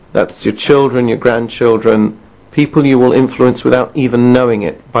That's your children, your grandchildren, people you will influence without even knowing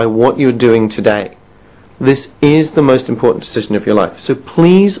it by what you're doing today. This is the most important decision of your life. So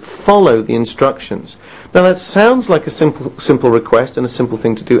please follow the instructions. Now that sounds like a simple request and a simple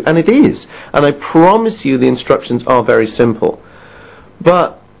thing to do, and it is. And I promise you the instructions are very simple.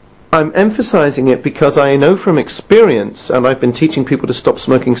 But I'm emphasizing it because I know from experience, and I've been teaching people to stop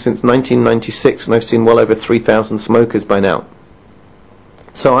smoking since 1996, and I've seen well over 3,000 smokers by now.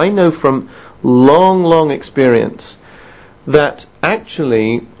 So I know from long experience that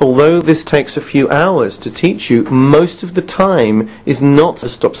actually, although this takes a few hours to teach you, most of the time is not to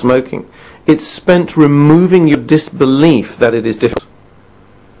stop smoking. It's spent removing your disbelief that it is difficult.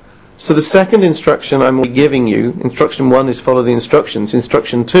 So the second instruction I'm giving you, instruction 1 is follow the instructions.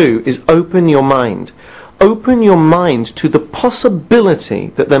 Instruction 2 is open your mind. Open your mind to the possibility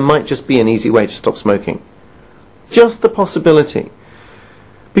that there might just be an easy way to stop smoking. Just the possibility.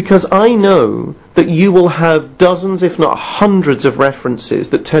 Because I know that you will have dozens, if not hundreds of references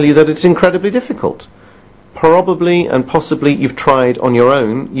that tell you that it's incredibly difficult. Probably and possibly you've tried on your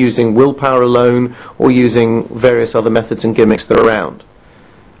own using willpower alone or using various other methods and gimmicks that are around.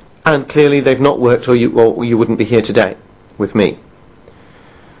 And clearly they've not worked or you wouldn't be here today with me.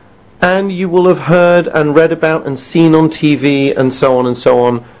 And you will have heard and read about and seen on TV and so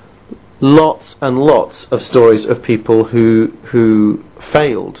on lots and lots of stories of people who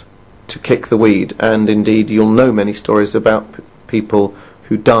failed to kick the weed, and indeed you'll know many stories about people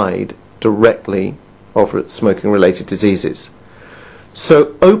who died directly of smoking related diseases.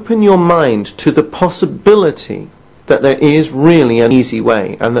 So open your mind to the possibility that there is really an easy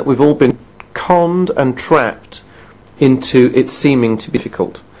way, and that we've all been conned and trapped into it seeming to be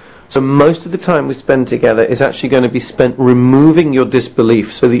difficult. So most of the time we spend together is actually going to be spent removing your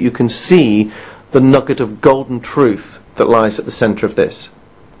disbelief so that you can see the nugget of golden truth that lies at the center of this.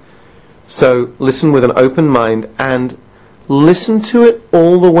 So listen with an open mind and listen to it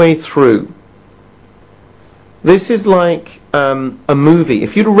all the way through. This is like a movie.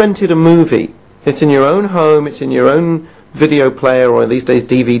 If you'd rented a movie, it's in your own home, it's in your own video player, or these days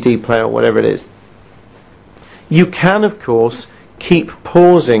DVD player, or whatever it is. You can, of course, keep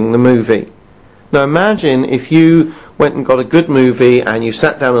pausing the movie. Now imagine if you went and got a good movie and you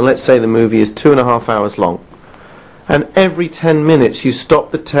sat down and let's say the movie is 2.5 hours long. And every 10 minutes you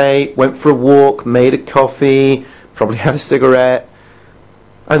stopped the tape, went for a walk, made a coffee, probably had a cigarette,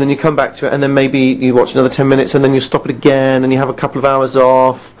 and then you come back to it and then maybe you watch another 10 minutes and then you stop it again and you have a couple of hours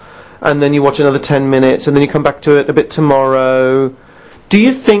off and then you watch another 10 minutes and then you come back to it a bit tomorrow. Do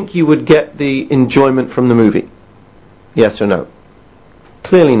you think you would get the enjoyment from the movie? Yes or no?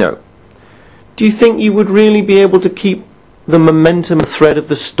 Clearly no. Do you think you would really be able to keep the momentum thread of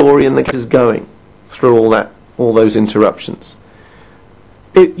the story and the characters going through all those interruptions?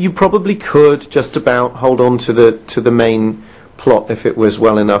 You probably could just about hold on to the main plot if it was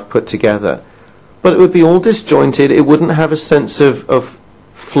well enough put together, but it would be all disjointed. It wouldn't have a sense of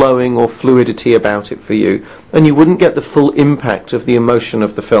flowing or fluidity about it for you, and you wouldn't get the full impact of the emotion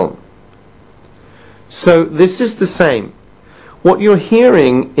of the film. So this is the same. What you're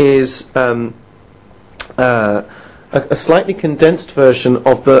hearing is a slightly condensed version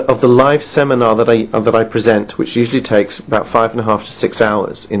of the live seminar that I present, which usually takes about 5.5 to 6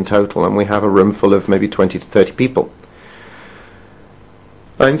 hours in total, and we have a room full of maybe 20 to 30 people.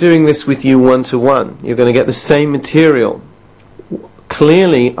 I'm doing this with you one-to-one. You're going to get the same material.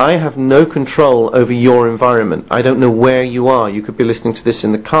 Clearly, I have no control over your environment. I don't know where you are. You could be listening to this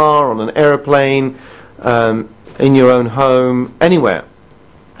in the car, on an aeroplane, in your own home, anywhere.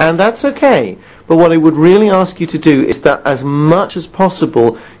 And that's okay. But what I would really ask you to do is that as much as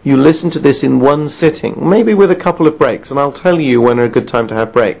possible you listen to this in one sitting, maybe with a couple of breaks, and I'll tell you when are a good time to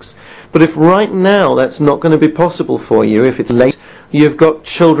have breaks. But if right now that's not going to be possible for you, if it's late, you've got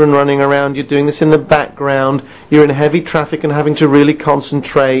children running around, you're doing this in the background, you're in heavy traffic and having to really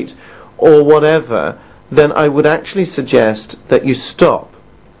concentrate, or whatever, then I would actually suggest that you stop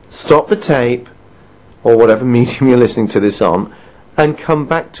the tape, or whatever medium you're listening to this on, and come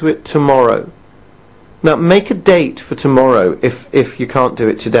back to it tomorrow. Now make a date for tomorrow if you can't do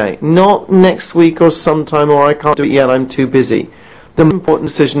it today. Not next week or sometime, or I can't do it yet, I'm too busy. The most important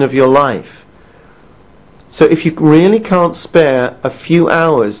decision of your life. So if you really can't spare a few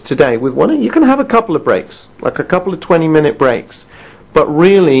hours today, with one, you can have a couple of breaks, like a couple of 20-minute breaks. But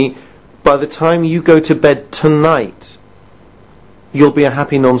really, by the time you go to bed tonight, you'll be a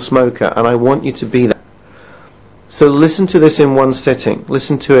happy non-smoker, and I want you to be that. So listen to this in one sitting.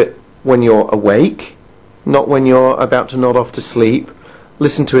 Listen to it when you're awake, not when you're about to nod off to sleep.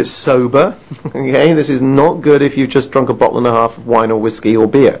 listen to it sober. Okay, this is not good if you've just drunk a bottle and a half of wine or whiskey or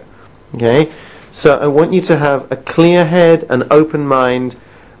beer. Okay, so I want you to have a clear head, an open mind,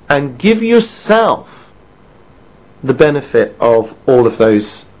 and give yourself the benefit of all of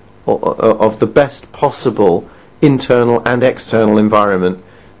those, of the best possible internal and external environment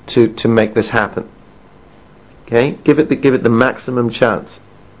to make this happen. Okay, give it the maximum chance.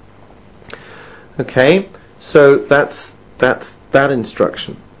 Okay, so that's that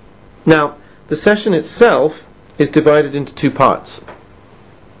instruction. Now, the session itself is divided into two parts,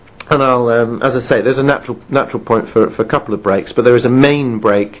 and I'll, as I say, there's a natural point for a couple of breaks, but there is a main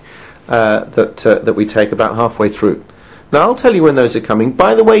break that we take about halfway through. Now, I'll tell you when those are coming.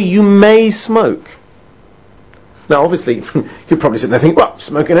 By the way, you may smoke. Now, obviously, you're probably sitting there thinking, well,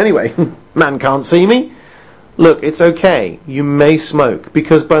 smoking anyway. Man can't see me. Look, it's okay. You may smoke,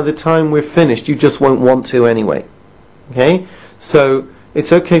 because by the time we're finished, you just won't want to anyway. Okay? So,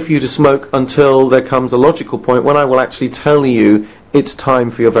 it's okay for you to smoke until there comes a logical point when I will actually tell you it's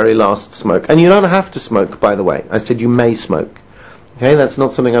time for your very last smoke. And you don't have to smoke, by the way. I said you may smoke. Okay? That's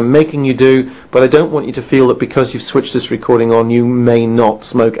not something I'm making you do, but I don't want you to feel that because you've switched this recording on, you may not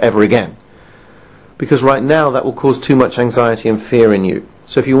smoke ever again. Because right now that will cause too much anxiety and fear in you.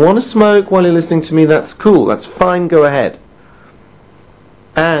 So if you want to smoke while you're listening to me, that's cool, that's fine, go ahead.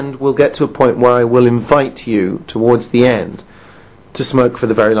 And we'll get to a point where I will invite you towards the end to smoke for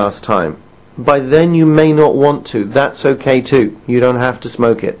the very last time. By then you may not want to, that's okay too. You don't have to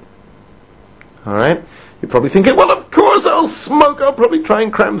smoke it. Alright? You're probably thinking, well, of course I'll smoke, I'll probably try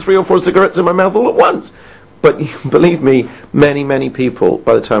and cram 3 or 4 cigarettes in my mouth all at once. But believe me, many people,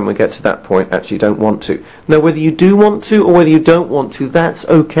 by the time we get to that point, actually don't want to. Now, whether you do want to or whether you don't want to, that's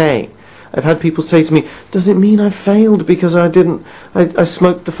okay. I've had people say to me, does it mean I failed because I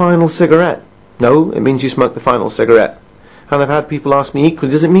smoked the final cigarette? No, it means you smoked the final cigarette. And I've had people ask me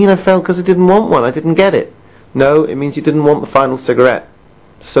equally, does it mean I failed because I didn't want one? I didn't get it. No, it means you didn't want the final cigarette.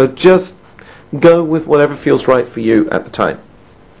 So just go with whatever feels right for you at the time.